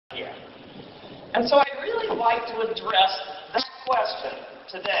here. And so I'd really like to address that question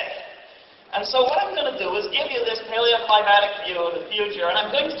today. And so what I'm going to do is give you this paleoclimatic view of the future, and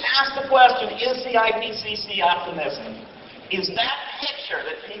I'm going to ask the question, is the IPCC optimistic? Is that picture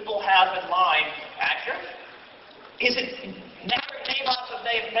that people have in mind accurate? Is it neighborhoods of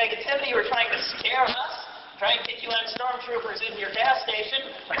negativity or trying to scare us, trying to get you and stormtroopers into your gas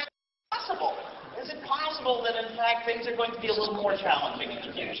station? Is it possible? Is it possible that, in fact, things are going to be a little more challenging in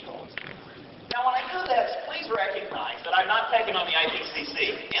the future? Now, when I do this, please recognize that I'm not taking on the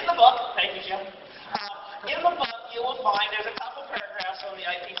IPCC. In the book, thank you, Jim. In the book, you will find there's a couple paragraphs on the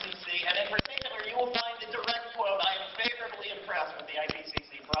IPCC, and in particular, you will find the direct quote, "I am favorably impressed with the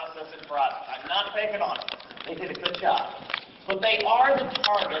IPCC process and product." I'm not taking on it. They did a good job. But they are the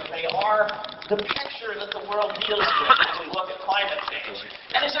target. They are the picture that the world deals with when we look at climate change.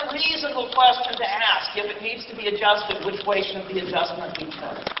 And it's a reasonable question to ask. If it needs to be adjusted, which way should the adjustment be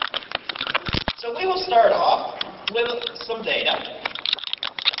turned? So we will start off with some data.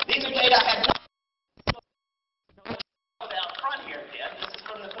 These are data I had not down front here yet. This is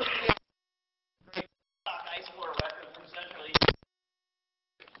from the ice core record from Central East.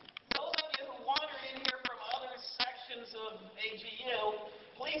 Those of you who wandered in here from other sections of AGU,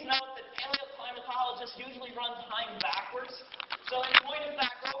 please note that paleoclimatologists usually run time backwards. So in pointing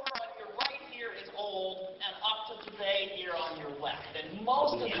back over on your right here is old, and up to today here on your left. And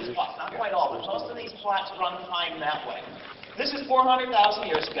most of these plots, not quite all, but most of these plots run time that way. This is 400,000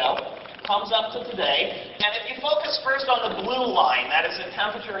 years ago, comes up to today, and if you focus first on the blue line, that is the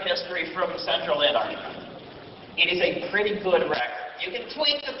temperature history from central Antarctica. It is a pretty good record. You can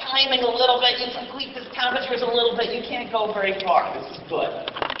tweak the timing a little bit, you can tweak the temperatures a little bit, you can't go very far. This is good.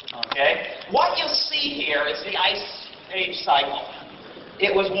 Okay? What you see here is the ice age cycle.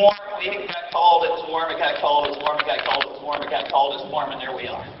 It was warm, it got cold, it was warm, it got cold, it was warm, it got cold, it was warm, it got cold, it was warm, and there we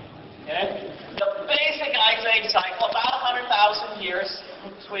are. Okay? The basic ice age cycle, about 100,000 years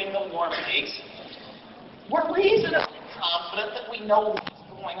between the warm peaks. We're reasonably confident that we know what's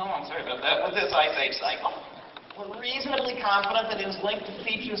going on, sorry about that, with this ice age cycle. We're reasonably confident that it is linked to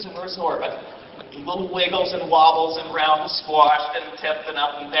features of Earth's orbit. Little wiggles and wobbles and round and squashed and tipped and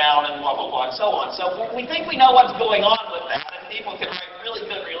up and down and blah, blah, blah, and so on. So we think we know what's going on with that, and people can write really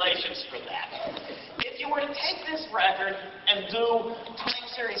good relations for that. If you were to take this record and do time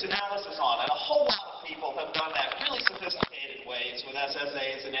series analysis on it, a whole lot of people have done that really sophisticated ways with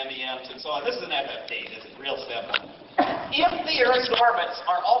SSAs and MEMs and so on. This is an FFT. This is real simple. If the Earth's orbits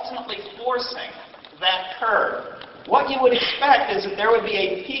are ultimately forcing that curve, what you would expect is that there would be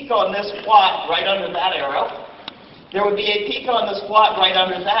a peak on this plot right under that arrow. There would be a peak on this plot right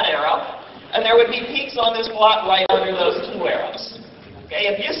under that arrow. And there would be peaks on this plot right under those two arrows. Okay,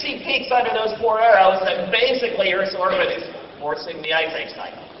 if you see peaks under those four arrows, then basically Earth's orbit is forcing the ice age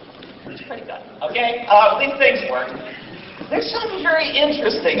cycle. It's pretty good. Okay, these things work. There's something very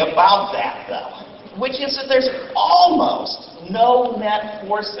interesting about that, though, which is that there's almost no net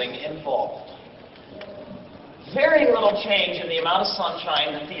forcing involved. Very little change in the amount of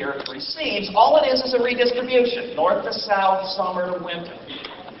sunshine that the Earth receives. All it is a redistribution, north to south, summer to winter.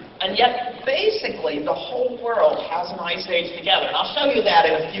 And yet, basically, the whole world has an ice age together. And I'll show you that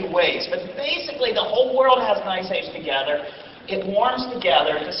in a few ways. But basically, the whole world has an ice age together. It warms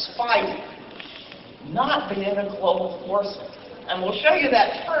together despite not being a global forcing. And we'll show you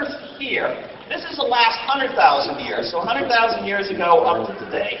that first here. This is the last 100,000 years. So 100,000 years ago up to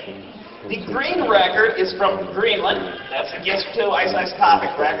today. The green record is from Greenland. That's a GISP 2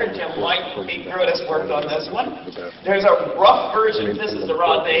 isotopic record. Jim White and Pete Brutus worked on this one. There's a rough version. This is the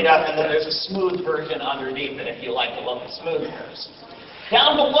raw data, and then there's a smooth version underneath it if you like to look at smooth curves.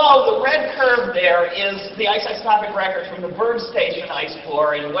 Down below, the red curve there is the isotopic record from the Bird Station ice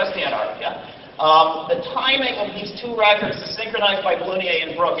core in West Antarctica. The timing of these two records is synchronized by Blunier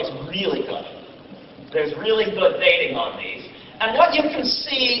and Brooke is really good. There's really good dating on these. And what you can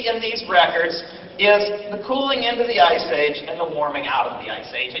see in these records is the cooling into the ice age and the warming out of the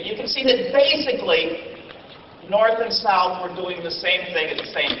ice age. And you can see that basically north and south were doing the same thing at the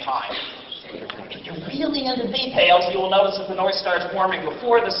same time. If you're really into details, you will notice that the north starts warming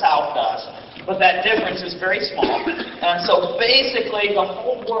before the south does, but that difference is very small. And so basically the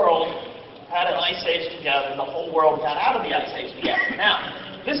whole world had an ice age together, the whole world got out of the ice age together. Now,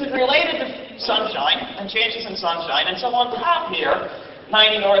 this is related to sunshine and changes in sunshine. And so on top here,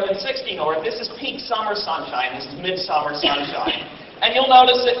 90 north and 60 north, this is peak summer sunshine. This is midsummer sunshine. And you'll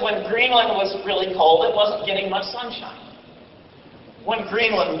notice that when Greenland was really cold, it wasn't getting much sunshine. When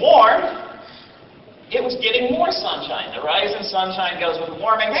Greenland warmed, it was getting more sunshine. The rise in sunshine goes with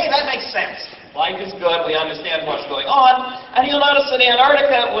warming. Hey, that makes sense. Life is good. We understand what's going on. And you'll notice that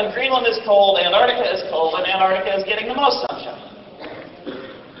Antarctica, when Greenland is cold, Antarctica is cold, and Antarctica is getting the most sunshine.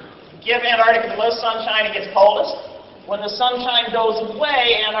 Give Antarctica the most sunshine, it gets coldest. When the sunshine goes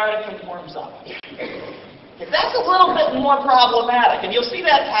away, Antarctica warms up. That's a little bit more problematic, and you'll see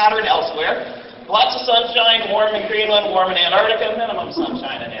that pattern elsewhere. Lots of sunshine, warm in Greenland, warm in Antarctica, minimum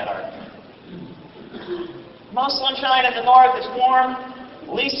sunshine in Antarctica. Most sunshine in the north is warm,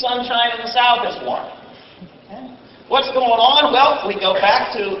 least sunshine in the south is warm. Okay? What's going on? Well, we go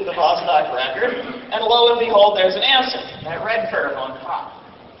back to the Vostok record, and lo and behold, there's an answer. That red curve on top.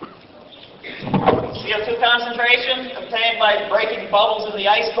 CO2 concentration obtained by breaking bubbles in the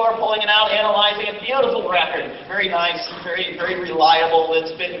ice core, pulling it out, analyzing it. Beautiful record. Very nice, very, very reliable.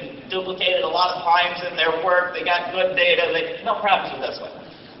 It's been duplicated a lot of times in their work. They got good data. No problems with this one.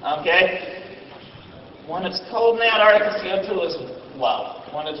 Okay? When it's cold in Antarctica, CO2 is low.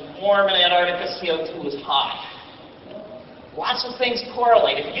 When it's warm in Antarctica, CO2 is high. Lots of things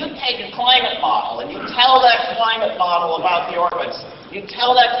correlate. If you take a climate model and you tell that climate model about the orbits, you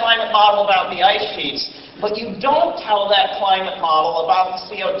tell that climate model about the ice sheets, but you don't tell that climate model about the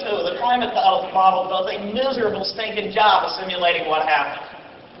CO2, the climate model does a miserable, stinking job of simulating what happened.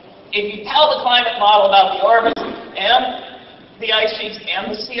 If you tell the climate model about the orbits and the ice sheets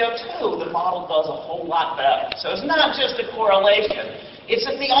and the CO2, the model does a whole lot better. So it's not just a correlation. It's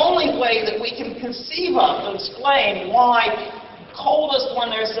the only way that we can conceive of to explain why coldest when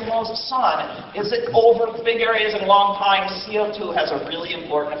there's the most sun is that over big areas and long times, CO2 has a really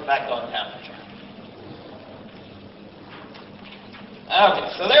important effect on temperature.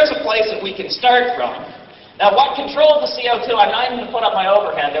 Okay, so there's a place that we can start from. Now, what controlled the CO2? I'm not even going to put up my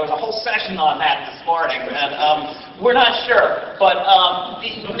overhead. There was a whole session on that this morning, and we're not sure. But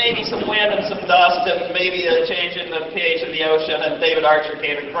maybe some wind and some dust, and maybe a change in the pH of the ocean, and David Archer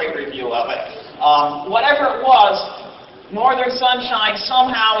gave a great review of it. Whatever it was, northern sunshine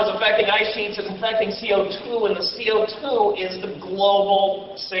somehow is affecting ice sheets, it's affecting CO2, and the CO2 is the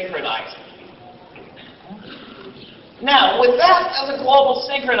global synchronizer. Now, with that as a global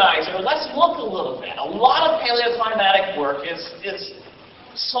synchronizer, let's look a little bit. A lot of paleoclimatic work is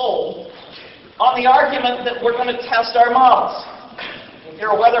sold on the argument that we're going to test our models. If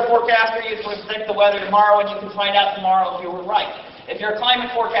you're a weather forecaster, you can predict the weather tomorrow, and you can find out tomorrow if you were right. If you're a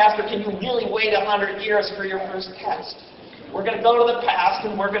climate forecaster, can you really wait 100 years for your first test? We're going to go to the past,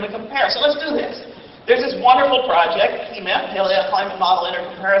 and we're going to compare. So let's do this. There's this wonderful project, PMIP, Paleoclimate Model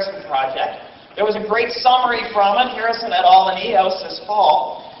Intercomparison Project. There was a great summary from it, Harrison et al. And EOS this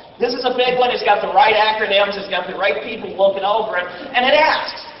fall. This is a big one. It's got the right acronyms. It's got the right people looking over it. And it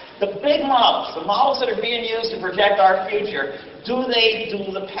asks, the big models, the models that are being used to project our future, do they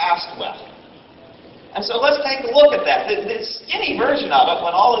do the past well? And so let's take a look at that. The skinny version of it,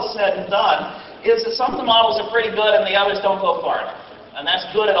 when all is said and done, is that some of the models are pretty good and the others don't go far enough. And that's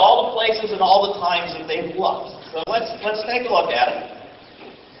good at all the places and all the times that they've looked. So let's take a look at it.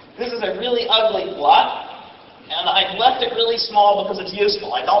 This is a really ugly plot, and I've left it really small because it's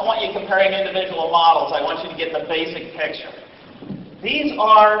useful. I don't want you comparing individual models. I want you to get the basic picture. These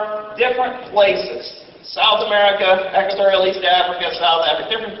are different places. South America, Equatorial East Africa, South Africa,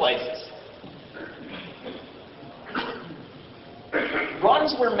 different places.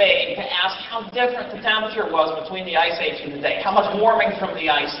 Runs were made to ask how different the temperature was between the Ice Age and today, how much warming from the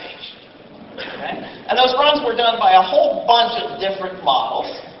Ice Age. Okay? And those runs were done by a whole bunch of different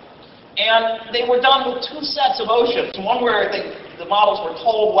models. And they were done with two sets of oceans. One where the models were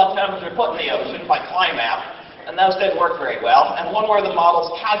told what temperature to put in the ocean by CliMap, and those didn't work very well. And one where the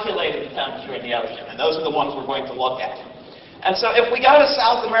models calculated the temperature in the ocean, and those are the ones we're going to look at. And so if we go to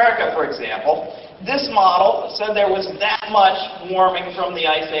South America, for example, this model said there was that much warming from the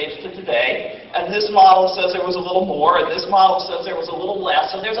Ice Age to today, and this model says there was a little more, and this model says there was a little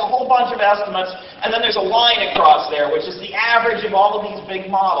less. So there's a whole bunch of estimates, and then there's a line across there, which is the average of all of these big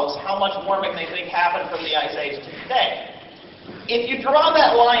models, how much warming they think happened from the Ice Age to today. If you draw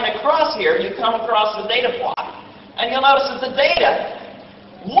that line across here, you come across the data plot, and you'll notice that the data,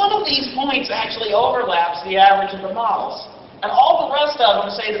 one of these points actually overlaps the average of the models. And all the rest of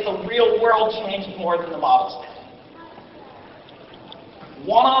them say that the real world changed more than the models did.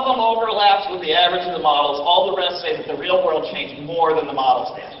 One of them overlaps with the average of the models. All the rest say that the real world changed more than the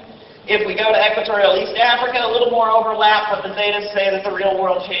models did. If we go to Equatorial East Africa, a little more overlap, but the data say that the real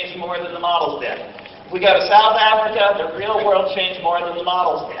world changed more than the models did. If we go to South Africa, the real world changed more than the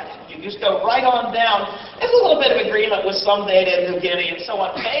models did. You just go right on down. There's a little bit of agreement with some data in New Guinea and so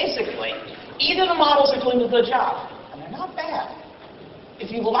on. Basically, either the models are doing a good job, not bad.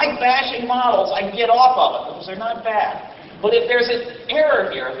 If you like bashing models, I get off of it because they're not bad. But if there's an error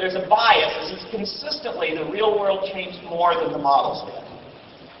here, if there's a bias, it's consistently the real world changed more than the models did.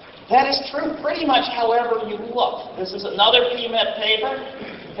 That is true pretty much however you look. This is another PMET paper,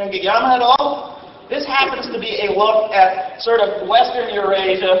 Kageyama et al. This happens to be a look at sort of Western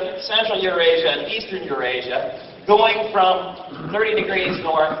Eurasia, Central Eurasia, and Eastern Eurasia, going from 30 degrees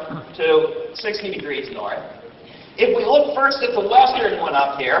north to 60 degrees north. If we look first at the Western one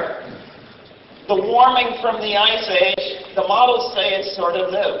up here, the warming from the Ice Age, the models say it's sort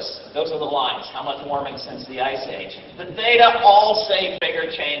of this. Those are the lines, how much warming since the Ice Age. The data all say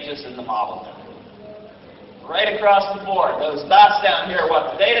bigger changes in the model. Right across the board. Those dots down here are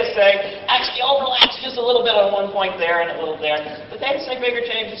what the data say. Actually overlaps just a little bit on one point there and a little there. The data say bigger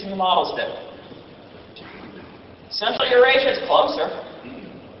changes than the models do. Central Eurasia is closer,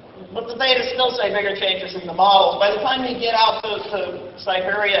 but the data still say bigger changes in the models. By the time you get out to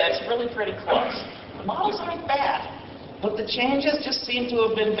Siberia, it's really pretty close. The models aren't bad, but the changes just seem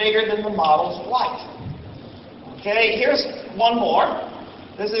to have been bigger than the models liked. Okay, here's one more.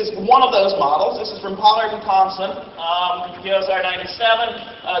 This is one of those models. This is from Pollard and Thompson, GeoSAR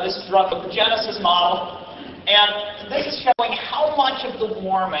 97. This is run with the Genesis model. And this is showing how much of the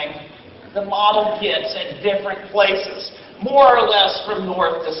warming the model gets at different places, more or less from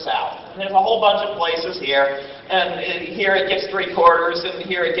north to south. And there's a whole bunch of places here. And here it gets 3/4, and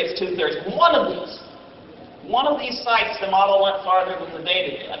here it gets 2/3. One of these sites, the model went farther than the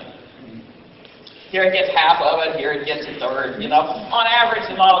data did. Here it gets half of it, here it gets 1/3, you know. On average,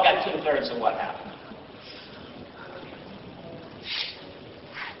 the model got 2/3 of what happened.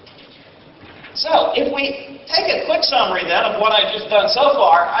 So, if we take a quick summary then of what I've just done so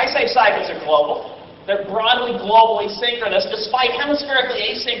far, Ice Age cycles are global. They're broadly globally synchronous, despite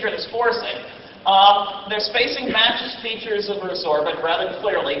hemispherically asynchronous forcing. Their spacing matches features of Earth's orbit rather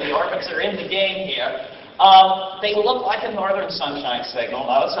clearly. The orbits are in the game here. They look like a northern sunshine signal,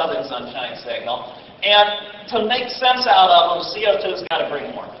 not a southern sunshine signal. And to make sense out of them, CO2's got to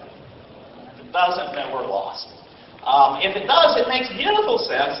bring warmth. If it doesn't, then we're lost. If it does, it makes beautiful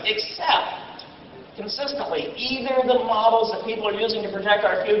sense, except consistently, either the models that people are using to project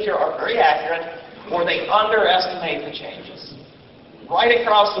our future are very accurate, or they underestimate the changes. Right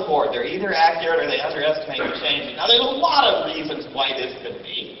across the board, they're either accurate or they underestimate the changes. Now, there's a lot of reasons why this could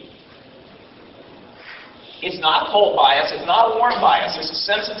be. It's not a cold bias, it's not a warm bias. It's a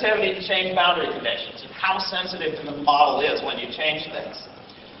sensitivity to change boundary conditions and how sensitive the model is when you change things.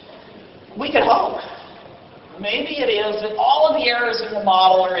 We could hope. Maybe it is that all of the errors in the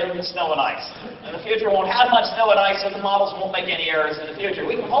model are in the snow and ice. And the future won't have much snow and ice, so the models won't make any errors in the future.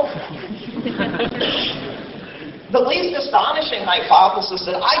 We can hope that. The least astonishing hypothesis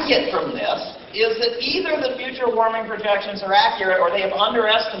that I get from this is that either the future warming projections are accurate or they have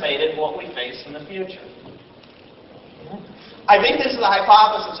underestimated what we face in the future. I think this is a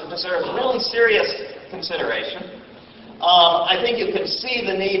hypothesis that deserves really serious consideration. I think you can see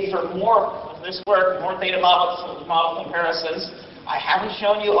the need for more of this work, more data model comparisons. I haven't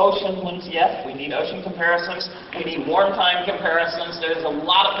shown you ocean ones yet. We need ocean comparisons. We need warm time comparisons. There's a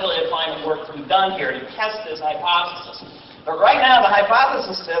lot of paleoclimate work to be done here to test this hypothesis. But right now, the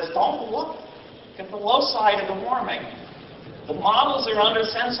hypothesis says, don't look at the low side of the warming. The models are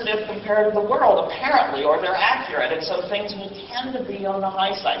undersensitive compared to the world, apparently, or they're accurate, and so things will tend to be on the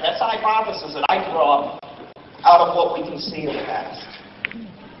high side. That's a hypothesis that I draw out of what we can see in the past.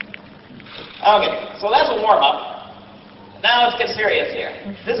 Okay, so that's a warm-up. Now let's get serious here.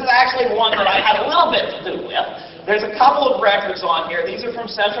 This is actually one that I had a little bit to do with. There's a couple of records on here. These are from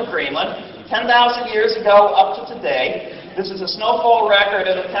central Greenland, 10,000 years ago up to today. This is a snowfall record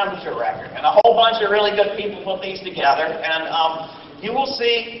and a temperature record. And a whole bunch of really good people put these together. And you will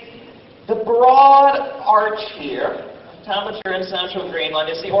see the broad arch here, temperature in central Greenland,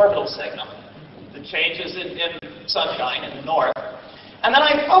 is the orbital signal. The changes in sunshine in the north. And then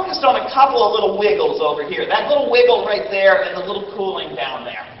I focused on a couple of little wiggles over here. That little wiggle right there and the little cooling down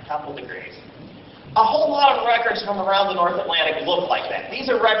there, a couple degrees. A whole lot of records from around the North Atlantic look like that.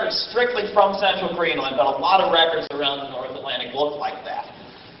 These are records strictly from central Greenland, but a lot of records around the North Atlantic look like that.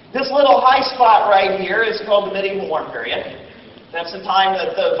 This little high spot right here is called the medieval warm period. That's the time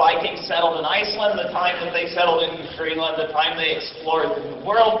that the Vikings settled in Iceland, the time that they settled in Greenland, the time they explored the New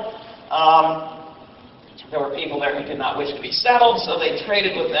World. There were people there who did not wish to be settled, so they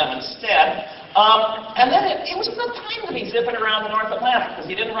traded with them instead. And then it was a good time to be zipping around the North Atlantic, because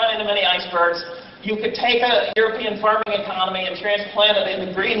you didn't run into many icebergs. You could take a European farming economy and transplant it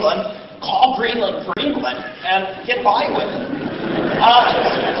into Greenland, call Greenland Greenland, and get by with it.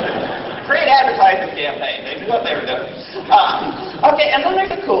 Great advertising campaign. They knew what they were doing. Okay, and then there's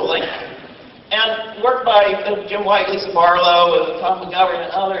the cooling. And work by Jim White, Lisa Barlow, Tom McGovern,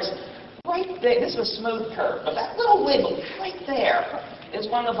 and others. Right there, this is a smooth curve, but that little wiggle right there is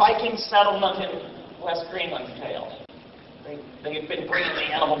when the Viking settlement in West Greenland failed. They had been bringing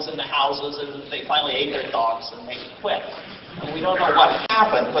the animals into houses, and they finally ate their dogs, and they quit. And we don't know what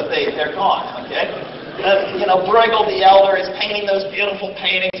happened, but they're gone, okay? Bruegel the Elder is painting those beautiful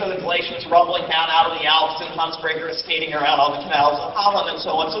paintings of the glaciers rumbling down out of the Alps, and Hans Brinker is skating around on the canals of Holland and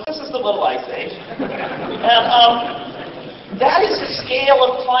so on. So this is the Little Ice Age. And that is the scale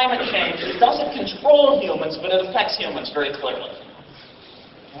of climate change. It doesn't control humans, but it affects humans very clearly.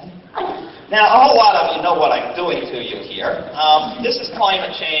 Now, a whole lot of you know what I'm doing to you here. This is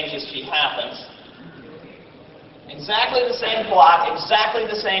climate change as she happens. Exactly the same plot, exactly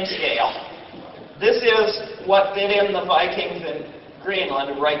the same scale. This is what did in the Vikings in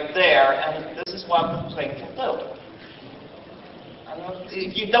Greenland right there, and this is what things will do.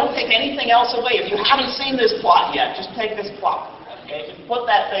 If you don't take anything else away, if you haven't seen this plot yet, just take this plot. Okay? If you put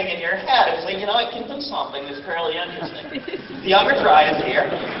that thing in your head and say, it can do something that's fairly interesting. The Younger Dryas here.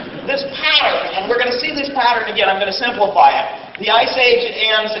 This pattern, and we're going to see this pattern again, I'm going to simplify it. The Ice Age, it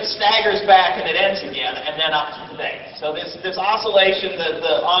ends, it staggers back, and it ends again, and then up to today. So this oscillation,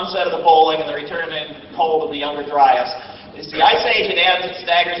 the onset of the bowling and the return in cold of the Younger Dryas, is the Ice Age, it ends, it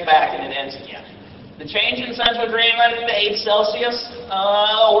staggers back, and it ends again. The change in central Greenland to 8 Celsius,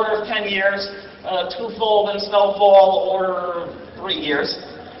 order of 10 years, twofold in snowfall, order of 3 years.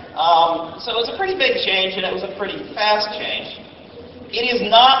 So it was a pretty big change, and it was a pretty fast change. It is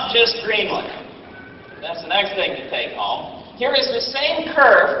not just Greenland. That's the next thing to take home. Here is the same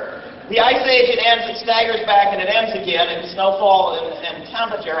curve. The Ice Age, it ends, it staggers back, and it ends again in snowfall and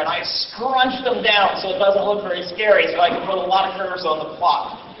temperature, and I scrunched them down so it doesn't look very scary, so I can put a lot of curves on the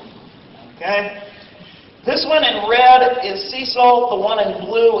plot. Okay? This one in red is sea salt, the one in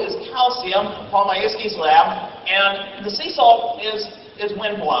blue is calcium, Paul Majewski's lab, and the sea salt is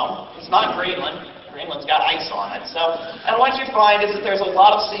wind-blown. It's not Greenland. Greenland's got ice on it. And what you find is that there's a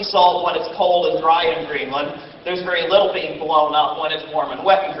lot of sea salt when it's cold and dry in Greenland. There's very little being blown up when it's warm and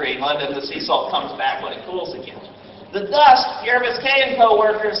wet in Greenland, and the sea salt comes back when it cools again. The dust, Pierre Biscay and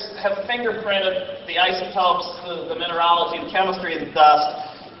co-workers have fingerprinted the isotopes, the mineralogy, the chemistry of the dust.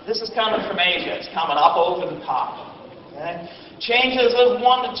 This is coming from Asia. It's coming up over the top. Okay? Changes of 1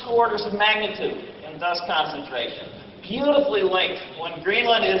 to 2 orders of magnitude in dust concentration. Beautifully linked. When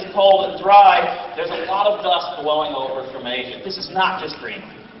Greenland is cold and dry, there's a lot of dust blowing over from Asia. This is not just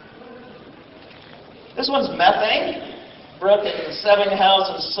Greenland. This one's methane. Brooke and Sebinghaus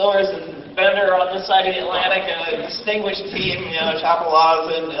and Soares and Bender on this side of the Atlantic, and a distinguished team, Chapelas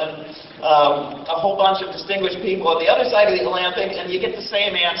and a whole bunch of distinguished people on the other side of the Atlantic, and you get the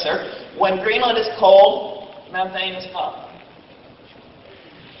same answer. When Greenland is cold, methane is up.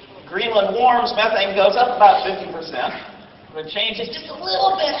 Greenland warms, methane goes up about 50%. But it changes just a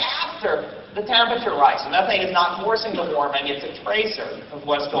little bit after the temperature rise. So methane is not forcing the warming, it's a tracer of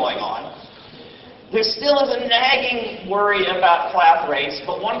what's going on. There still is a nagging worry about cleft rates,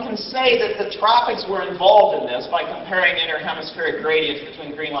 but one can say that the tropics were involved in this by comparing interhemispheric gradients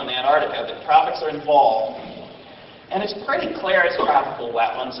between Greenland and Antarctica. The tropics are involved. And it's pretty clear it's tropical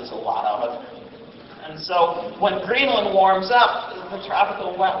wetlands, there's a lot of it. And so when Greenland warms up, the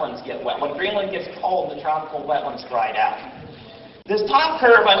tropical wetlands get wet. When Greenland gets cold, the tropical wetlands dried out. This top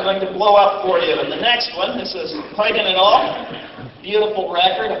curve I'm going to blow up for you in the next one. This is Huygen et al. Beautiful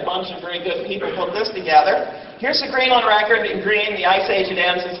record. A bunch of very good people put this together. Here's the Greenland record in green. The Ice Age, it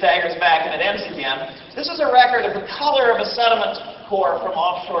ends and staggers back and it ends again. This is a record of the color of a sediment core from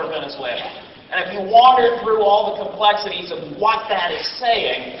offshore Venezuela. And if you wander through all the complexities of what that is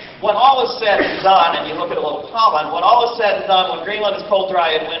saying, when all is said and done, and you look at a little comment, when all is said and done, when Greenland is cold,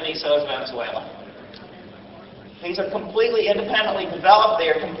 dry, and windy, so is Venezuela. These are completely independently developed. They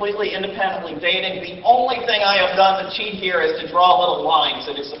are completely independently dated. The only thing I have done to cheat here is to draw little lines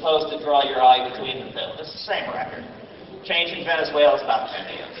that are supposed to draw your eye between the two. It's the same record. Change in Venezuela is about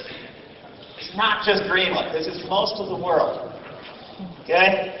 10 years. It's not just Greenland. This is most of the world.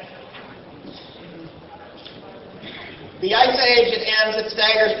 Okay? The Ice Age, it ends, it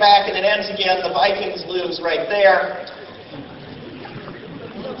staggers back, and it ends again. The Vikings lose right there.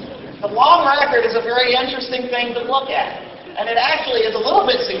 The long record is a very interesting thing to look at. And it actually is a little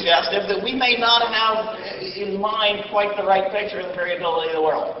bit suggestive that we may not have in mind quite the right picture of the variability of the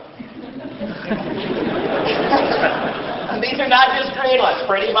world. And these are not just Greenland.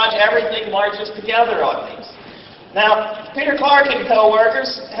 Pretty much everything marches together on these. Now, Peter Clark and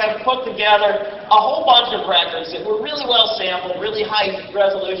co-workers have put together a whole bunch of records that were really well sampled, really high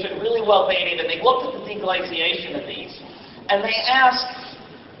resolution, really well dated, and they looked at the deglaciation of these. And they asked,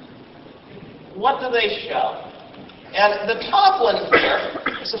 what do they show? And the top one here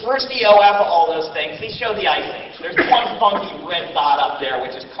is the first EOF of all those things. These show the ice age. There's one funky red dot up there,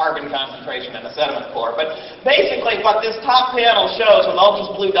 which is carbon concentration in the sediment core. But basically what this top panel shows with all these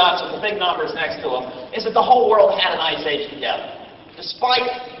blue dots with the big numbers next to them is that the whole world had an ice age together.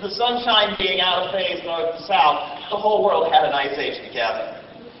 Despite the sunshine being out of phase north to south, the whole world had an ice age together.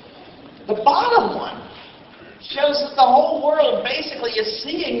 The bottom one shows that the whole world basically is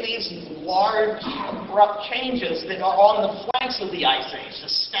seeing these large, abrupt changes that are on the flanks of the ice age, the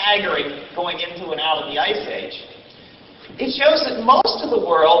staggering going into and out of the ice age. It shows that most of the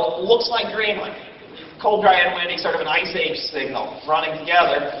world looks like Greenland. Cold, dry, and windy, sort of an ice age signal running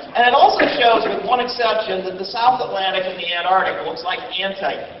together. And it also shows, with one exception, that the South Atlantic and the Antarctic looks like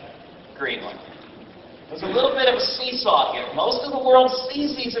anti-Greenland. There's a little bit of a seesaw here. Most of the world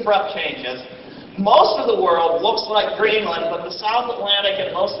sees these abrupt changes. Most of the world looks like Greenland, but the South Atlantic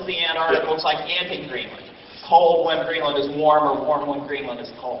and most of the Antarctic looks like anti-Greenland. Cold when Greenland is warm, or warm when Greenland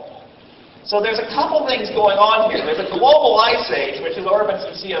is cold. So there's a couple things going on here. There's a global ice age, which is orbits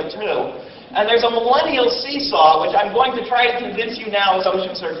in CO2, and there's a millennial seesaw, which I'm going to try to convince you now is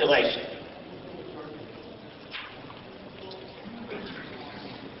ocean circulation.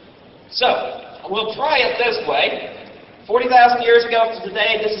 So, we'll try it this way. 40,000 years ago to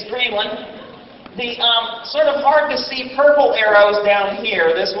today, this is Greenland. The sort of hard-to-see purple arrows down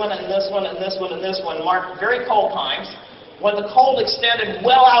here, this one and this one and this one and this one, mark very cold times, when the cold extended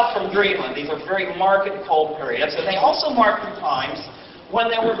well out from Greenland. These are very marked cold periods. And they also mark the times when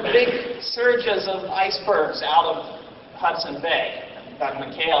there were big surges of icebergs out of Hudson Bay. Dr.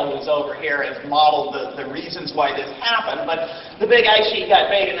 McHale, who's over here, has modeled the reasons why this happened. But the big ice sheet got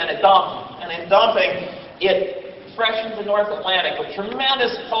big, and then it dumped. And in dumping, it freshened the North Atlantic with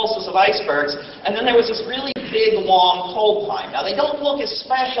tremendous pulses of icebergs, and then there was this really big, long cold time. Now, they don't look as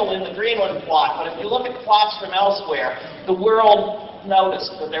special in the Greenland plot, but if you look at plots from elsewhere, the world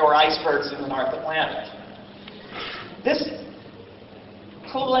noticed that there were icebergs in the North Atlantic. This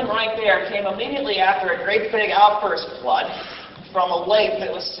cooling right there came immediately after a great big outburst flood from a lake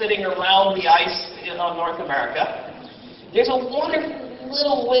that was sitting around the ice in North America. There's a wonderful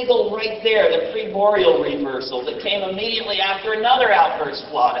little wiggle right there, the pre-boreal reversal that came immediately after another outburst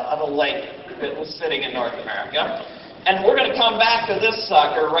flood of a lake that was sitting in North America. And we're going to come back to this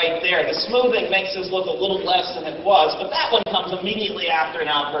sucker right there. The smoothing makes this look a little less than it was, but that one comes immediately after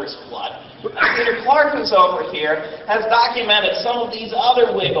an outburst flood. Peter Clark, who's over here, has documented some of these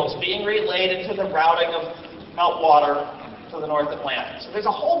other wiggles being related to the routing of meltwater to the North Atlantic. So there's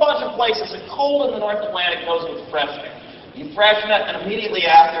a whole bunch of places that cold in the North Atlantic goes with freshening. You freshen it, and immediately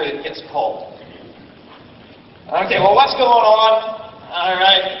after, it gets cold. Okay, well, what's going on? All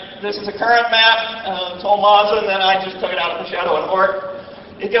right, this is a current map, Tolmaza, and then I just took it out of Pichetto and Hort.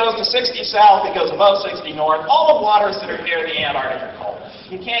 It goes to 60 south, it goes above 60 north. All the waters that are near the Antarctic are cold.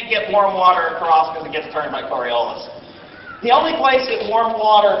 You can't get warm water across because it gets turned by Coriolis. The only place that warm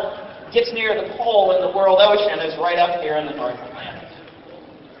water gets near the pole in the world ocean is right up here in the North Atlantic.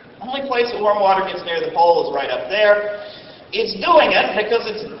 The only place that warm water gets near the pole is right up there. It's doing it because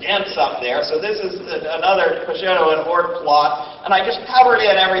it's dense up there. So this is another Pichetto and Hort plot, and I just colored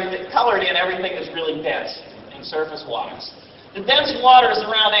in everything that's really dense in surface waters. The dense waters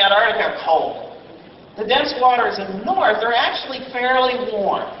around Antarctica are cold. The dense waters in the north are actually fairly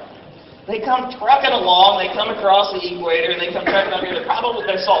warm. They come trucking along, they come across the equator, they come trucking up here.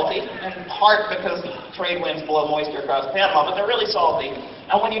 They're salty, in part because trade winds blow moisture across Panama, but they're really salty.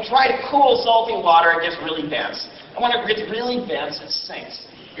 And when you try to cool salty water, it gets really dense. And when it gets really dense, it sinks.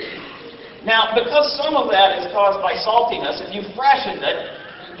 Now, because some of that is caused by saltiness, if you freshened it,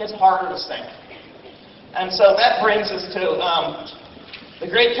 it gets harder to sink. And so that brings us to the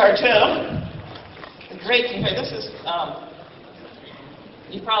great cartoon. This is,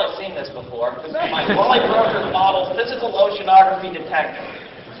 you've probably seen this before. This is my Wally Broker model physical oceanography detector.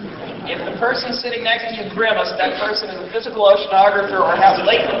 If the person sitting next to you grimace, that person is a physical oceanographer or has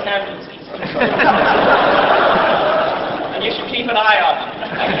latent tendencies. And you should keep an eye on them.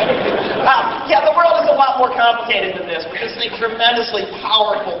 Yeah, the world is a lot more complicated than this, but this is a tremendously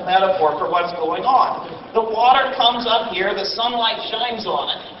powerful metaphor for what's going on. The water comes up here, the sunlight shines on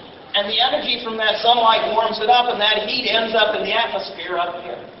it, and the energy from that sunlight warms it up, and that heat ends up in the atmosphere up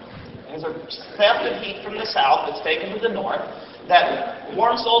here. There's a theft of heat from the south that's taken to the north. That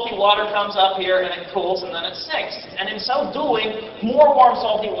warm, salty water comes up here, and it cools, and then it sinks. And in so doing, more warm,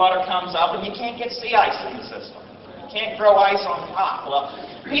 salty water comes up, and you can't get sea ice in the system. You can't grow ice on top. Well,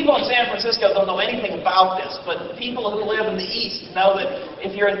 people in San Francisco don't know anything about this, but people who live in the east know that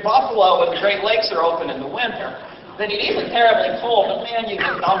if you're in Buffalo and the Great Lakes are open in the winter, that it isn't terribly cold, but man, you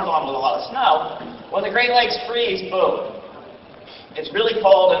get dumped on with a lot of snow. When the Great Lakes freeze, boom. It's really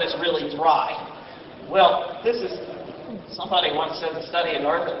cold and it's really dry. Well, this is, somebody once said the study of the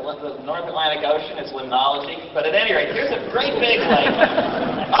North Atlantic Ocean is limnology, but at any rate, here's a great big lake.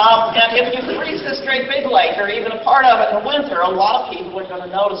 And if you freeze this great big lake, or even a part of it in the winter, a lot of people are going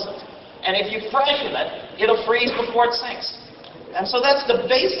to notice it. And if you freshen it, it'll freeze before it sinks. And so that's the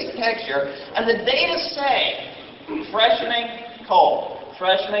basic picture. And the data say freshening, cold.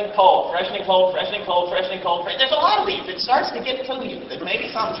 Freshening, cold, freshening, cold, freshening, cold, freshening, cold. There's a lot of these. It starts to get to you. That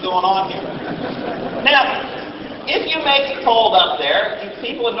maybe something's going on here. Now, if you make it cold up there,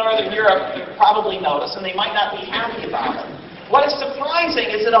 people in Northern Europe probably notice, and they might not be happy about it. What is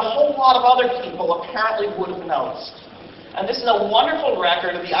surprising is that a whole lot of other people apparently would have noticed. And this is a wonderful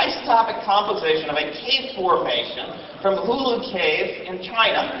record of the isotopic composition of a cave formation from the Hulu Cave in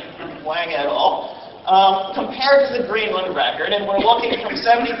China, Wang et al., compared to the Greenland record, and we're looking from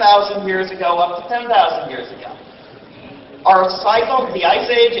 70,000 years ago up to 10,000 years ago. Our cycle, the Ice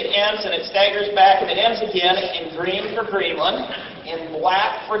Age, it ends and it staggers back and it ends again in green for Greenland, in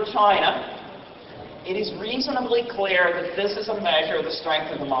black for China. It is reasonably clear that this is a measure of the strength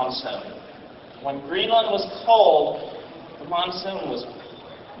of the monsoon. When Greenland was cold, the monsoon was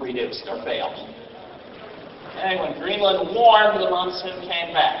reduced or failed. Okay, when Greenland warmed, the monsoon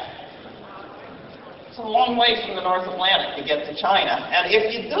came back. It's a long way from the North Atlantic to get to China. And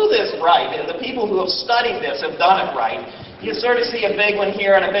if you do this right, and the people who have studied this have done it right, you sort of see a big one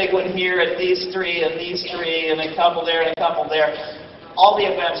here and a big one here, and these three, and these three, and a couple there, and a couple there. All the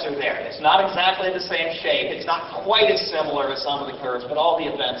events are there. It's not exactly the same shape. It's not quite as similar as some of the curves, but all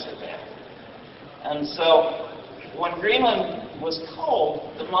the events are there. And so, when Greenland was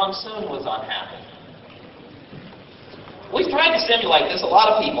cold, the monsoon was unhappy. We've tried to simulate this. A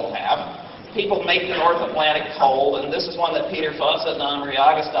lot of people have. People make the North Atlantic cold, and this is one that Peter Fossa and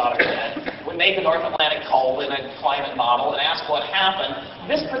Amriaga's daughter did. We made the North Atlantic cold in a climate model and asked what happened.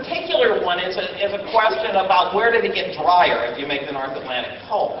 This particular one is a question about where did it get drier if you make the North Atlantic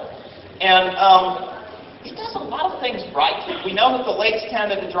cold. And it does a lot of things right. We know that the lakes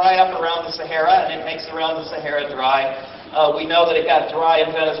tended to dry up around the Sahara, and it makes around the Sahara dry. We know that it got dry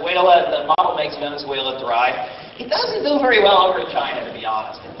in Venezuela, and the model makes Venezuela dry. It doesn't do very well over in China, to be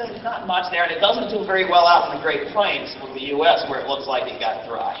honest. There's not much there, and it doesn't do very well out in the Great Plains of the U.S., where it looks like it got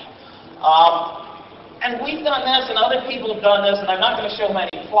dry. And we've done this, and other people have done this, and I'm not going to show many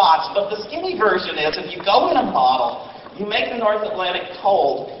plots, but the skinny version is, if you go in a model, you make the North Atlantic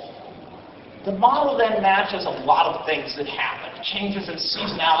cold, the model then matches a lot of things that happen. Changes in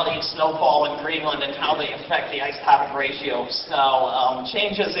seasonality and snowfall in Greenland and how they affect the isotopic ratio of snow.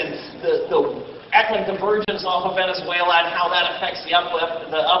 Changes in the echoing divergence off of Venezuela and how that affects the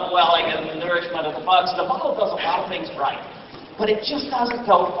upwelling and the nourishment of the bugs. The model does a lot of things right, but it just doesn't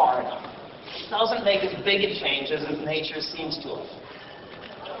go far enough. It doesn't make as big a changes as nature seems to have.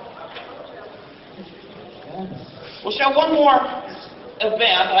 Okay. We'll show one more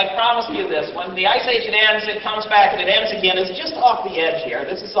event. I promised you this one. The Ice Age, it ends, it comes back, and it ends again. It's just off the edge here.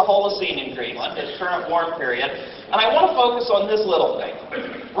 This is the Holocene in Greenland, its current warm period. And I want to focus on this little thing.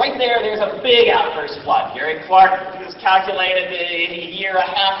 Right there, there's a big outburst flood. Gary Clark has calculated in a year, a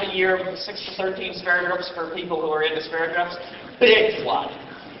half a year, 6 to 13 sphere drifts for people who are into sphere drifts. Big flood.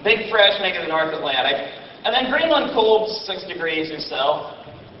 Big freshening of the North Atlantic. And then Greenland cooled 6 degrees or so.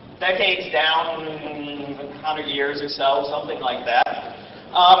 Decades down, 100 years or so, something like that.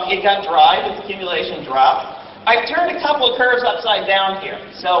 It got dry, its accumulation dropped. I've turned a couple of curves upside down here.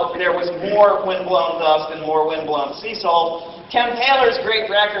 So there was more wind-blown dust and more wind-blown sea salt. Ken Taylor's great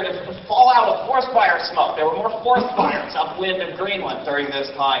record of the fallout of forest fire smoke. There were more forest fires upwind of Greenland during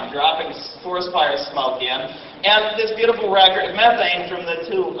this time, dropping forest fire smoke in. And this beautiful record of methane from the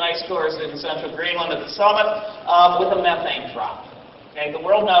 2 ice cores in central Greenland at the summit with a methane drop. Okay, the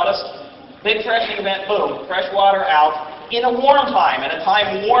world noticed. Big freshening event, boom, fresh water out. In a warm time, at a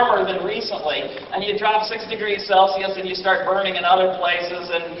time warmer than recently, and you drop 6 degrees Celsius and you start burning in other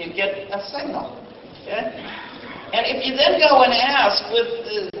places and you get a signal. Okay? And if you then go and ask,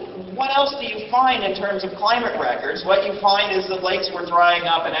 what else do you find in terms of climate records? What you find is that lakes were drying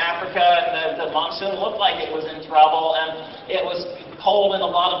up in Africa, and the monsoon looked like it was in trouble, and it was cold in a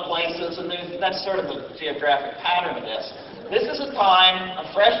lot of places, and that's sort of the geographic pattern of this. This is a time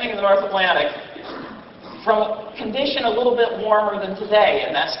of freshening in the North Atlantic from a condition a little bit warmer than today,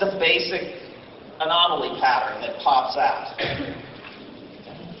 and that's the basic anomaly pattern that pops out.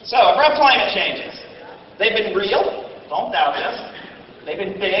 So, abrupt climate changes. They've been real, don't doubt this. They've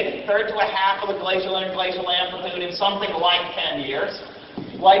been big, third to a half of the glacial interglacial amplitude in something like 10 years.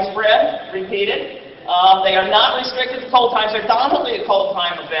 Widespread, repeated. They are not restricted to cold times. They're dominantly a cold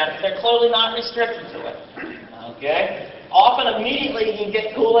time event. They're clearly not restricted to it. Okay? Often immediately you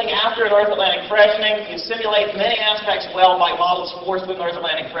get cooling after North Atlantic freshening. You simulate many aspects well by models forced with North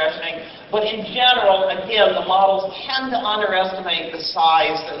Atlantic freshening. But in general, again, the models tend to underestimate the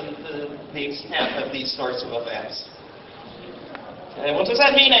size and the extent of these sorts of events. Okay, well, does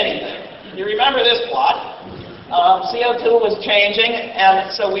that mean anything? You remember this plot. CO2 was changing, and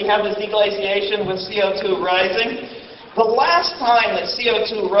so we have this deglaciation with CO2 rising. The last time that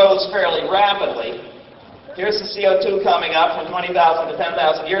CO2 rose fairly rapidly, here's the CO2 coming up from 20,000 to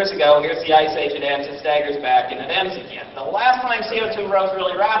 10,000 years ago. Here's the ice age. It ends, it staggers back, and it ends again. The last time CO2 rose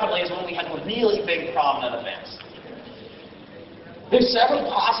really rapidly is when we had really big prominent events. There's several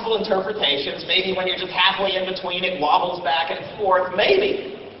possible interpretations. Maybe when you're just halfway in between, it wobbles back and forth.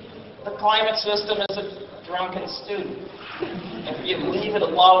 Maybe the climate system is a drunken student. If you leave it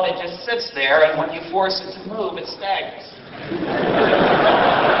alone, it just sits there, and when you force it to move, it staggers.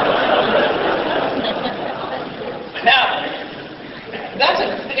 Now,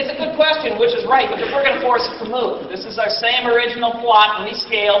 it's a good question, which is right, because we're going to force it to move. This is our same original plot,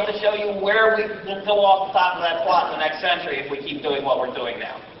 rescaled to show you where we will go off the top of that plot in the next century if we keep doing what we're doing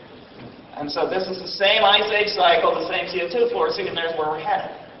now. And so this is the same ice age cycle, the same CO2 forcing, and there's where we're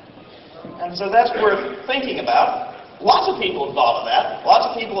headed. And so that's worth thinking about. Lots of people have thought of that. Lots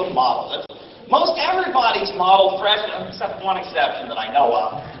of people have modeled it. Most everybody's model freshens, except one exception that I know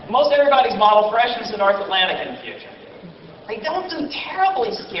of. Most everybody's model freshens the North Atlantic in the future. They don't do terribly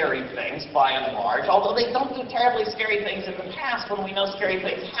scary things, by and large, although they don't do terribly scary things in the past when we know scary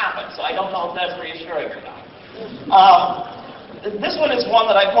things happen. So I don't know if that's reassuring or not. This one is one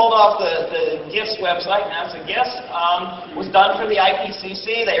that I pulled off the GISS website. NASA GISS was done for the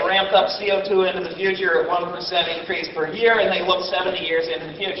IPCC. They ramped up CO2 into the future at 1% increase per year, and they looked 70 years into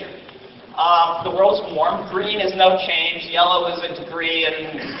the future. The world's warm. Green is no change. Yellow is a degree,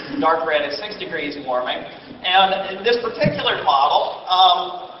 and dark red is 6 degrees warming. And in this particular model,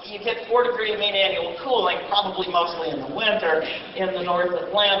 you get 4-degree mean annual cooling, probably mostly in the winter, in the North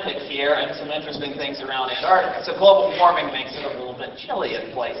Atlantic here, and some interesting things around Antarctica. So global warming makes it a little bit chilly in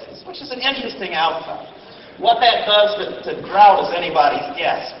places, which is an interesting outcome. What that does to drought is anybody's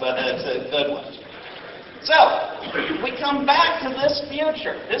guess, but it's a good one. So, we come back to this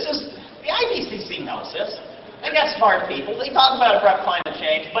future. This is, the IPCC knows this. They got smart people. They talk about abrupt climate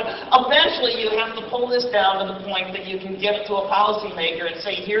change, but eventually you have to pull this down to the point that you can give it to a policymaker and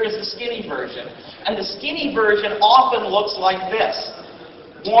say, here is the skinny version. And the skinny version often looks like this.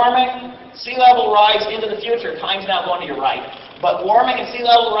 Warming, sea level rise into the future. Time's now going to your right. But warming and sea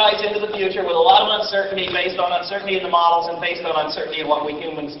level rise into the future with a lot of uncertainty based on uncertainty in the models and based on uncertainty in what we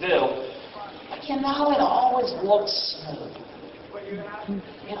humans do. But you know, it always looks smooth.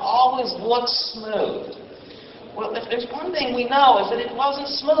 It always looks smooth. Well, if there's one thing we know is that it wasn't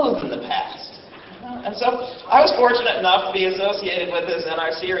smooth in the past. And so I was fortunate enough to be associated with this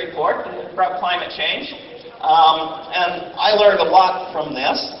NRC report, Abrupt Climate Change. And I learned a lot from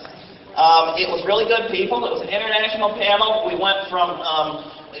this. It was really good people. It was an international panel. We went from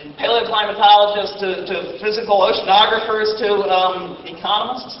paleoclimatologists to physical oceanographers to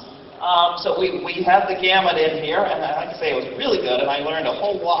economists. So we had the gamut in here, and like I say, it was really good, and I learned a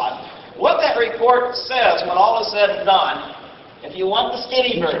whole lot. What that report says, when all is said and done, if you want the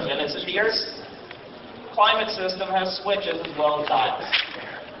skinny version, is that the Earth's climate system has switches as well as dials.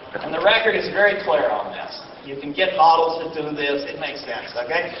 And the record is very clear on this. You can get models that do this. It makes sense,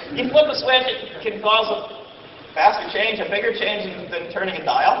 okay? You flip a switch, it can cause a faster change, a bigger change than turning a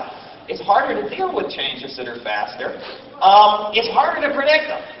dial. It's harder to deal with changes that are faster. It's harder to predict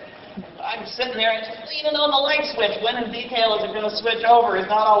them. I'm sitting there and just leaning on the light switch. When in detail is it going to switch over is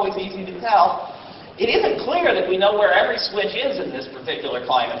not always easy to tell. It isn't clear that we know where every switch is in this particular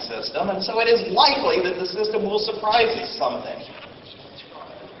climate system, and so it is likely that the system will surprise us someday.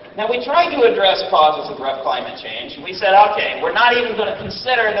 Now, we tried to address causes of abrupt climate change. We said, okay, we're not even going to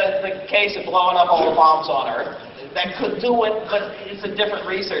consider the case of blowing up all the bombs on Earth. That could do it, but it's a different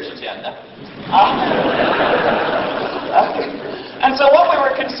research agenda. And so what we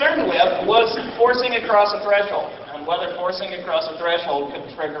were concerned with was forcing across a threshold, and whether forcing across a threshold could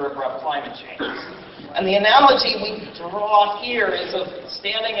trigger abrupt climate change. And the analogy we draw here is of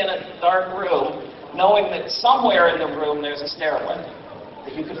standing in a dark room, knowing that somewhere in the room there's a stairway,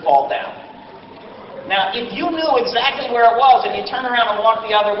 that you could fall down. Now, if you knew exactly where it was and you turn around and walk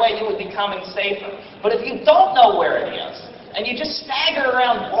the other way, you would be coming safer. But if you don't know where it is, and you just stagger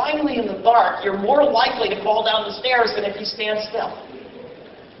around blindly in the dark, you're more likely to fall down the stairs than if you stand still.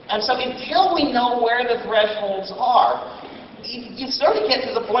 And so until we know where the thresholds are, you sort of get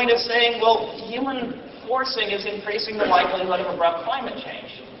to the point of saying, well, human forcing is increasing the likelihood of abrupt climate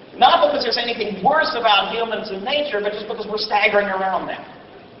change. Not because there's anything worse about humans in nature, but just because we're staggering around them.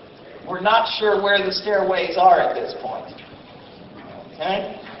 We're not sure where the stairways are at this point.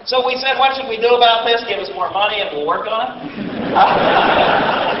 Okay? So we said, what should we do about this? Give us more money and we'll work on it?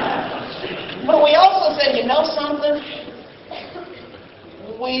 But we also said, you know something?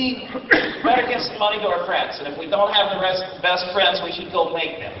 We better give some money to our friends. And if we don't have the best friends, we should go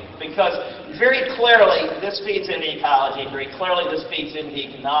make them. Because very clearly, this feeds into ecology. Very clearly, this feeds into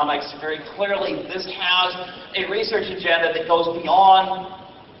economics. Very clearly, this has a research agenda that goes beyond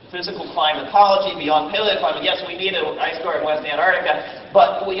physical climatology, beyond paleoclimate. Yes, we need an ice core in West Antarctica,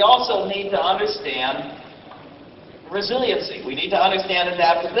 but we also need to understand resiliency. We need to understand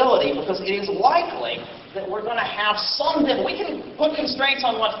adaptability, because it is likely that we're going to have some, we can put constraints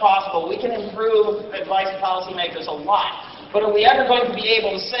on what's possible. We can improve advice to policymakers a lot. But are we ever going to be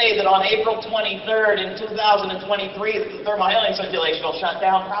able to say that on April 23rd in 2023 the thermohaline circulation will shut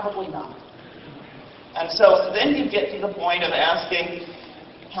down? Probably not. And so then you get to the point of asking,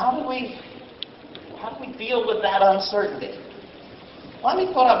 how do we deal with that uncertainty? Let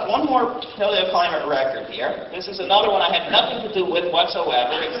me put up one more paleoclimate record here. This is another one I had nothing to do with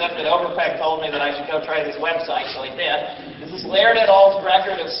whatsoever, except that Overpeck told me that I should go try this website, so I did. This is Laird et al.'s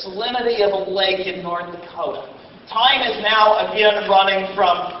record of salinity of a lake in North Dakota. Time is now again running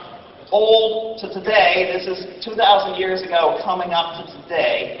from old to today. This is 2,000 years ago coming up to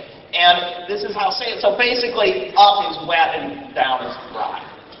today. And this is how, so basically up is wet and down is dry.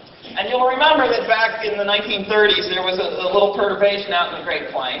 And you'll remember that back in the 1930s, there was a little perturbation out in the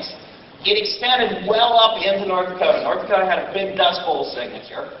Great Plains. It extended well up into North Dakota. North Dakota had a big Dust Bowl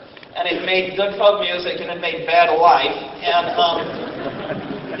signature, and it made good folk music, and it made bad life.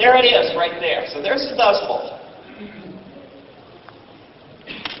 And there it is, right there. So there's the Dust Bowl.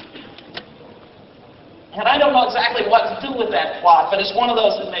 And I don't know exactly what to do with that plot, but it's one of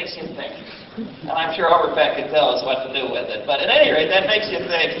those that makes you think. And I'm sure Overpeck can tell us what to do with it. But at any rate, that makes you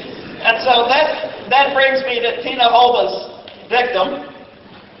think. And so that brings me to Tina Hoba's victim.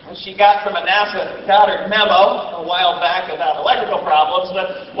 She got from a NASA Goddard memo a while back about electrical problems.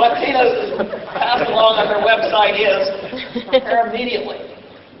 But what Tina passed along on her website is, prepare immediately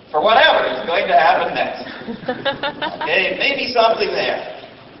for whatever is going to happen next. Okay, maybe something there.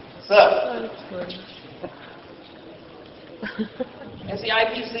 So, is the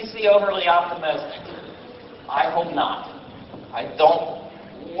IPCC overly optimistic? I hope not. I don't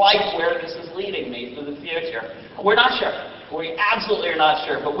like where this is leading me for the future. We're not sure. We absolutely are not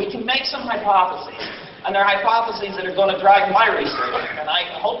sure. But we can make some hypotheses. And they're hypotheses that are going to drive my research. And I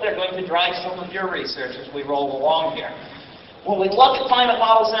hope they're going to drive some of your research as we roll along here. When we look at climate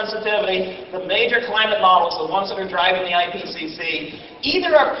model sensitivity, the major climate models, the ones that are driving the IPCC,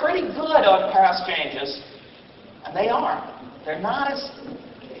 either are pretty good on past changes, and they are. They're not as,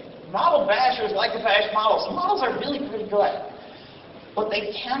 model bashers like to bash models. The models are really pretty good. But they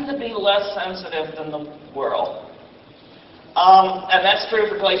tend to be less sensitive than the world. And that's true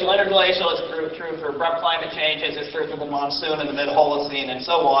for glacial interglacial, it's true for abrupt climate changes, it's true for the monsoon and the mid-Holocene and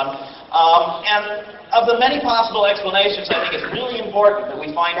so on. And of the many possible explanations, I think it's really important that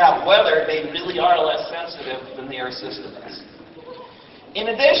we find out whether they really are less sensitive than the Earth system is. In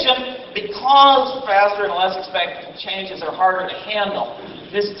addition, because faster and less expected changes are harder to handle,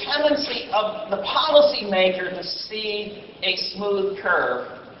 this tendency of the policymaker to see a smooth curve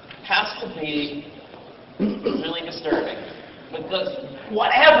has to be really disturbing. Because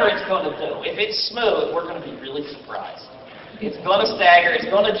whatever it's going to do, if it's smooth, we're going to be really surprised. It's going to stagger, it's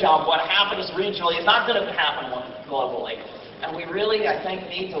going to jump. What happens regionally is not going to happen globally. And we really, I think,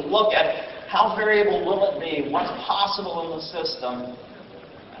 need to look at how variable will it be, what's possible in the system,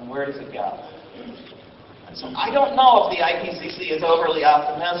 and where does it go? And so I don't know if the IPCC is overly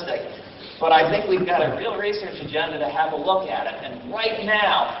optimistic, but I think we've got a real research agenda to have a look at it. And right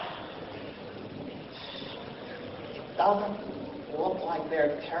now, it doesn't look like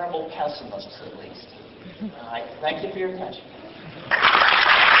they're terrible pessimists, at least. All right, thank you for your attention.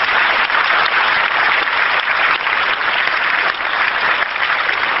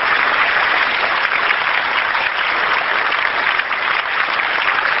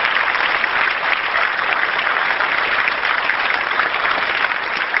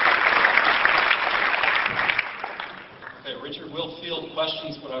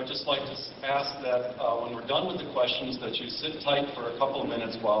 Questions, but I would just like to ask that when we're done with the questions that you sit tight for a couple of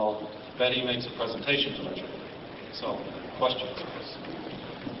minutes while Betty makes a presentation to Richard. So, questions, please.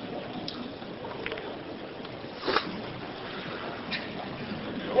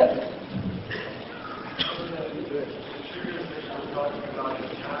 Yes.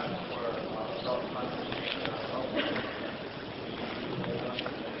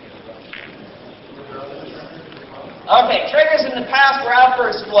 Okay, triggers in the past were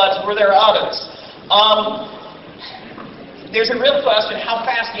outburst floods. Were there others? There's a real question, how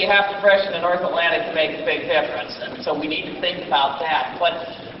fast do you have to freshen the North Atlantic to make a big difference? And so we need to think about that. But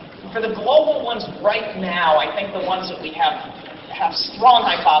for the global ones right now, I think the ones that we have strong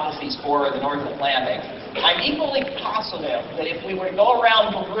hypotheses for are the North Atlantic. I'm equally positive that if we were to go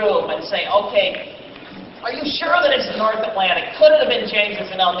around the room and say, okay, are you sure that it's the North Atlantic? Could it have been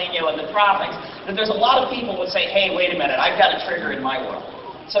changes in El Nino in the tropics? That there's a lot of people would say, hey, wait a minute, I've got a trigger in my world.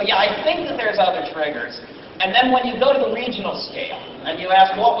 So yeah, I think that there's other triggers. And then when you go to the regional scale and you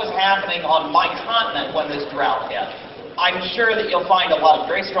ask what was happening on my continent when this drought hit, I'm sure that you'll find a lot of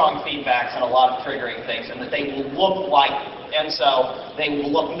very strong feedbacks and a lot of triggering things, and that they will look like, and so they will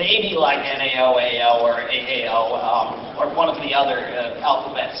look maybe like NAO, AO, or AAO, or one of the other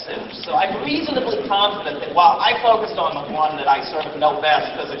alphabet soups. So I'm reasonably confident that while I focused on the one that I sort of know best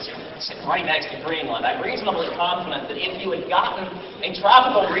because it's right next to Greenland, I'm reasonably confident that if you had gotten a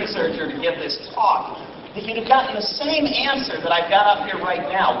tropical researcher to give this talk, that you'd have gotten the same answer that I've got up here right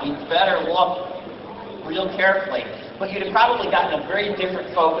now. We'd better look real carefully. But you'd have probably gotten a very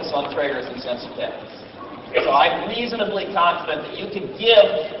different focus on triggers and sensitivities. So I'm reasonably confident that you could give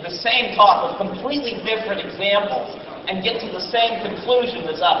the same talk with completely different examples and get to the same conclusion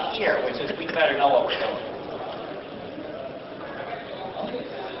that's up here, which is we better know what we're doing.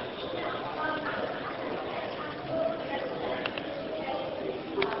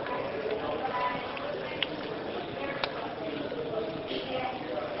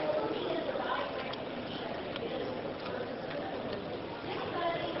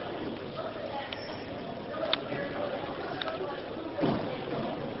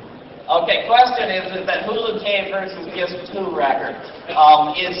 Okay, question is that Hulu Cave versus GISP 2 record.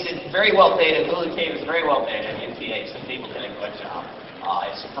 It's very well dated. Hulu Cave is very well dated in UTH, and people did a good job.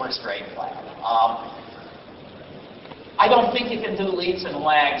 It's a first-rate lab. I don't think you can do leads and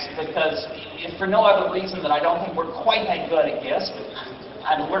lags because, if for no other reason than I don't think we're quite that good at GISP,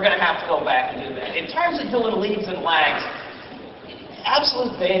 and we're going to have to go back and do that. In terms of doing leads and lags,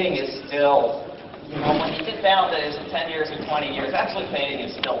 absolute dating is still, you know, when you get down to is it 10 years or 20 years, absolute dating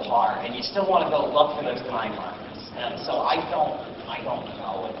is still hard, and you still want to go look for those time markers. And so I don't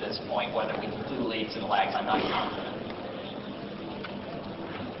know at this point whether we can do leads and lags. I'm not confident.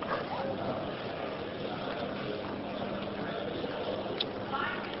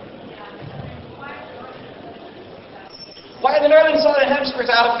 Why are the northern and southern hemispheres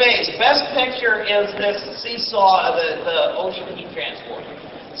out of phase? Best picture is this seesaw of the ocean heat transport.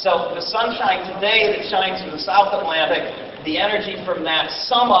 So the sunshine today that shines in the South Atlantic, the energy from that,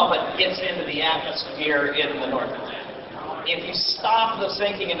 some of it gets into the atmosphere in the North Atlantic. If you stop the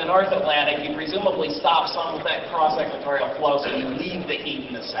sinking in the North Atlantic, you presumably stop some of that cross-equatorial flow, so you leave the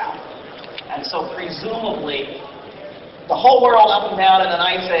heat in the south. And so presumably, the whole world up and down in an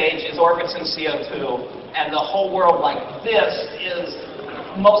ice age is orbits in CO2, and the whole world like this is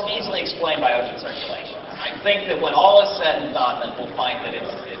most easily explained by ocean circulation. I think that when all is said and done, then we'll find that it's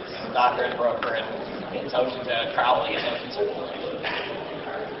Docker and Broker and it's ocean traveling and ocean circulation.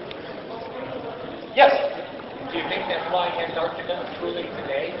 Yes? Do you think that flying Antarctica is truly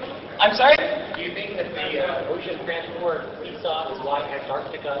today? I'm sorry? Do you think that the ocean transport seesaw is why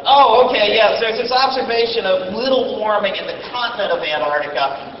Antarctica? Oh, okay, yes. There's this observation of little warming in the continent of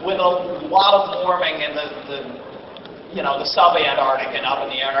Antarctica with a lot of warming in the sub-Antarctic and up in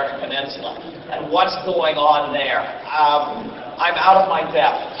the Antarctic Peninsula. And what's going on there? I'm out of my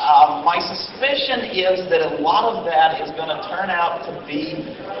depth. My suspicion is that a lot of that is going to turn out to be,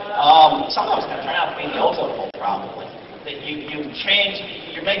 some of it's going to turn out to be the ozone hole, probably. That you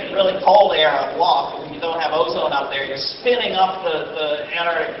make it really cold air aloft, but when you don't have ozone up there, you're spinning up the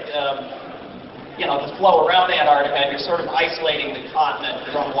Antarctic, the flow around Antarctica, and you're sort of isolating the continent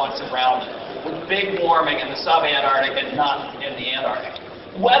from what's around it, with big warming in the sub-Antarctic and not in the Antarctic.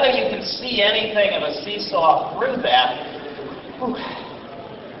 Whether you can see anything of a seesaw through that,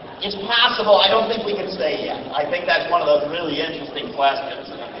 it's possible. I don't think we can say yet. I think that's one of those really interesting questions.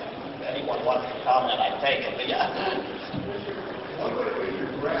 If anyone wants to comment, I'd take it, but yeah. One way with your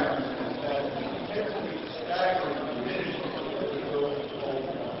graph is that you tend to be staggering the diminishing as it goes over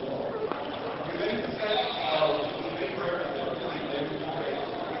the wall. You make sense of the paper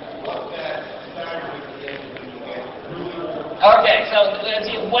what that staggering is when you get really warm. Okay, so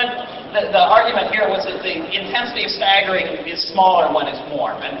the argument here was that the intensity of staggering is smaller when it's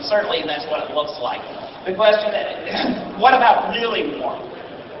warm, and certainly that's what it looks like. The question is, what about really warm?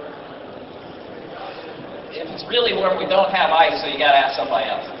 If it's really warm, we don't have ice, so you got to ask somebody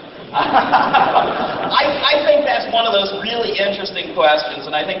else. I think that's one of those really interesting questions,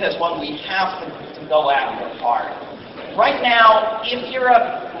 and I think that's one we have to go after hard. Right now, if you're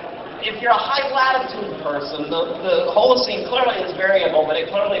a high latitude person, the Holocene clearly is variable, but it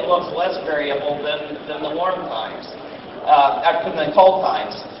clearly looks less variable than the warm times, than the cold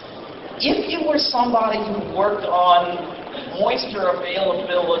times. If you were somebody who worked on moisture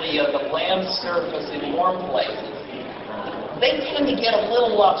availability of the land surface in warm places, they tend to get a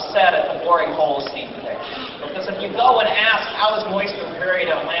little upset at the boring Holocene picture. Because if you go and ask how is moisture varied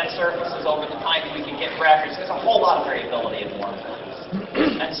on land surfaces over the time we can get records, there's a whole lot of variability in warm places.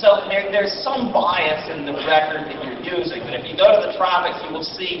 And so there's some bias in the record that you're using. But if you go to the tropics, you will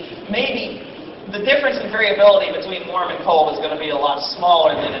see maybe the difference in variability between warm and cold is going to be a lot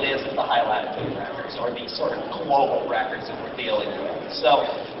smaller than it is with the high latitude records, or these sort of global records that we're dealing with. So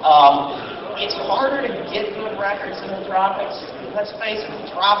it's harder to get good records in the tropics. Let's face it, the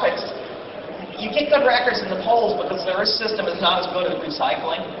tropics, you get good records in the poles because the Earth system is not as good at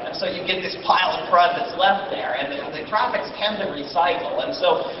recycling, and so you get this pile of crud that's left there, and the tropics tend to recycle, and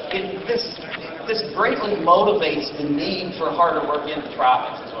so this greatly motivates the need for harder work in the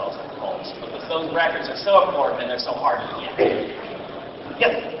tropics as well as in the poles, because those records are so important and they're so hard to get.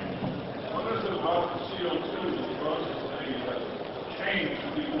 Yes? What is it about the CO2 that causes the change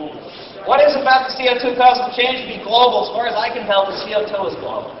to be global? What is about the CO2 causing the change to be global? As far as I can tell, the CO2 is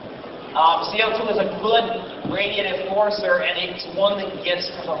global. CO2 is a good radiant enforcer, and it's one that gets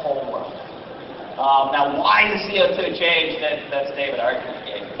to the whole world. Now, why the CO2 changed, that's David Arkin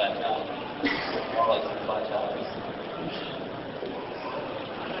gave, but more like a bunch of others.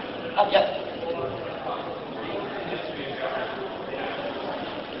 Yes.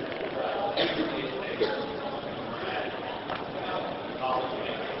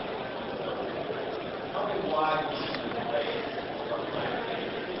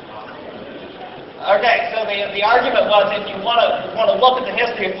 Okay, so the argument was if you want to look at the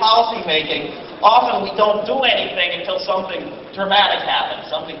history of policy making, often we don't do anything until something dramatic happens,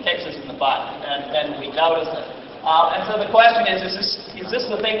 something kicks us in the butt, and then we notice it. And so the question is this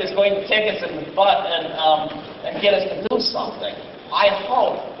the thing that's going to kick us in the butt and get us to do something? I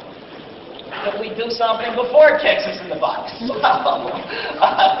hope that we do something before it kicks us in the butt.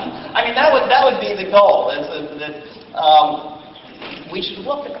 I mean, that would be the goal, is that we should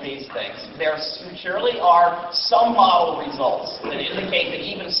look at these things. There surely are some model results that indicate that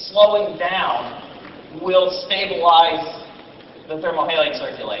even slowing down will stabilize the thermohaline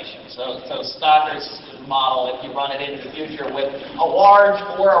circulation. So Stocker's model, if you run it into the future with a large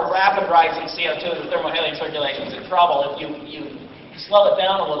or a rapid rising CO2, the thermohaline circulation is in trouble. If you slow it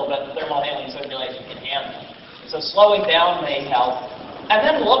down a little bit, the thermohaline circulation can handle it. So slowing down may help. And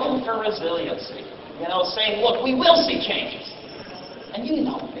then looking for resiliency. You know, saying, look, we will see changes. And you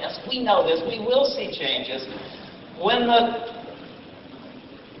know this, we know this, we will see changes. When the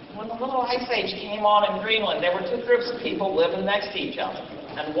little ice age came on in Greenland, there were two groups of people living next to each other.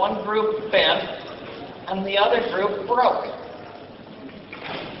 And one group bent, and the other group broke.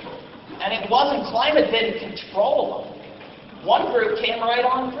 And it wasn't, climate didn't control them. One group came right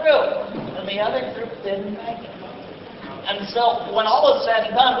on through, and the other group didn't make it. And so when all is said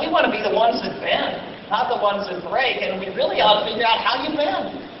and done, we want to be the ones that bend, not the ones that break, and we really ought to figure out how you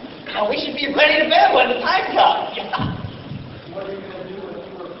bend. And we should be ready to bend when the time comes. Yeah. What are you going to do if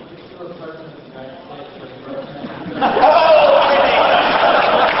you were president of the United States?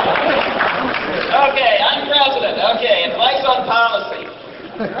 Okay, I'm president. Okay, advice on policy.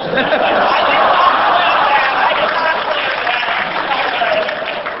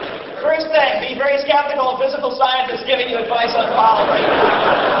 First thing, be very skeptical of physical scientists giving you advice on policy.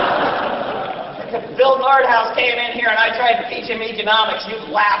 Bill Nordhaus came in here and I tried to teach him economics, you'd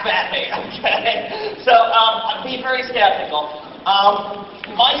laugh at me, okay? So be very skeptical.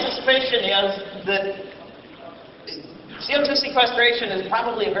 My suspicion is that CO2 sequestration is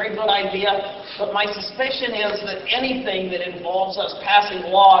probably a very good idea, but my suspicion is that anything that involves us passing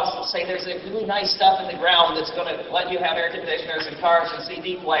laws that say there's a really nice stuff in the ground that's going to let you have air conditioners and cars and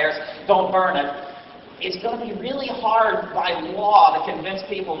CD players, don't burn it. It's going to be really hard by law to convince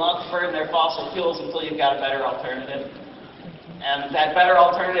people not to burn their fossil fuels until you've got a better alternative. And that better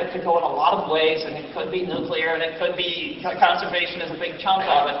alternative could go in a lot of ways, and it could be nuclear, and it could be conservation is a big chunk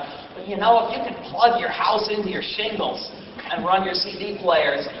of it. But you know, if you could plug your house into your shingles and run your CD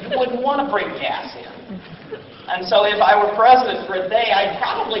players, you wouldn't want to bring gas in. And so if I were president for a day, I'd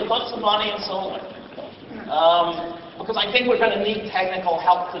probably put some money in solar. Because I think we're going to need technical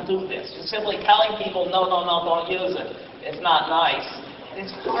help to do this. Just simply telling people, no, no, no, don't use it, it's not nice.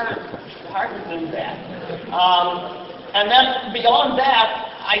 It's hard to do that. And then beyond that,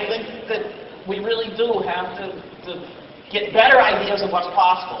 I think that we really do have to get better ideas of what's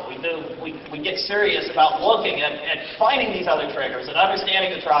possible. We get serious about looking at finding these other triggers and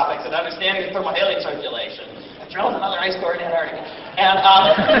understanding the tropics and understanding the thermohaline circulation. Throwing another ice core in Antarctica. And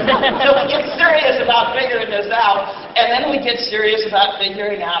we get serious about figuring this out, and then we get serious about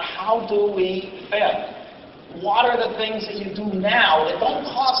figuring out how do we fit. What are the things that you do now that don't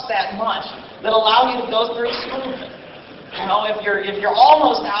cost that much, that allow you to go through smoothly? You know, if you're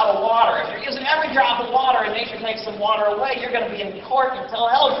almost out of water, if you're using every drop of water and nature takes some water away, you're going to be in court until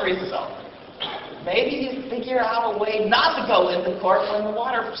hell freezes over. Maybe you figure out a way not to go into court when the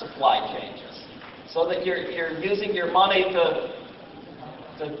water supply changes, so that you're using your money to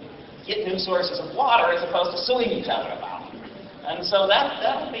get new sources of water as opposed to suing each other about it. And so that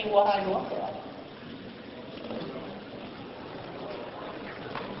would be what I look at.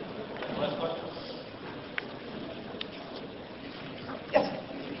 Last question? Yes.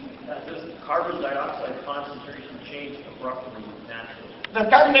 Does carbon dioxide concentration change abruptly naturally? The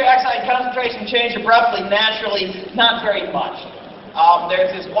carbon dioxide concentration change abruptly, naturally, not very much.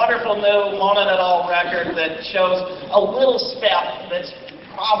 There's this wonderful new Monin et al. Record that shows a little step that's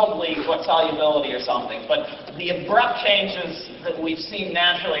probably what solubility or something, but the abrupt changes that we've seen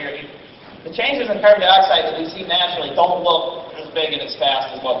naturally, or the changes in carbon dioxide that we see naturally don't look as big and as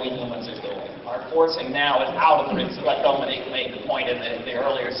fast as what we humans are doing. Our forcing now is out of the range, like Dominique made the point in the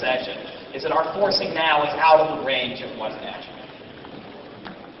earlier session, is that our forcing now is out of the range of what's natural.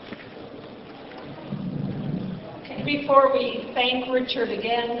 Before we thank Richard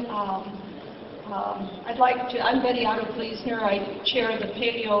again, I'd like to, I'm Betty Otto-Fleesner. I chair the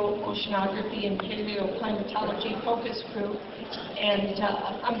Paleoceanography and Paleoclimatology Focus Group. And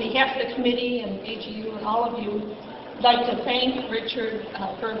on behalf of the committee and AGU and all of you, I'd like to thank Richard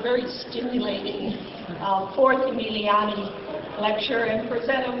for a very stimulating fourth Emiliani lecture and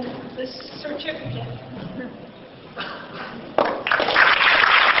present him this certificate.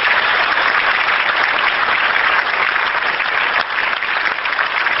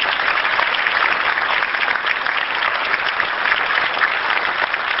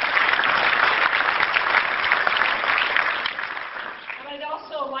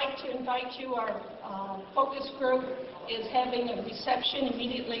 Our focus group is having a reception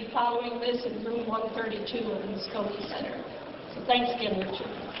immediately following this in room 132 of the Muskogee Center. So thanks again, Richard.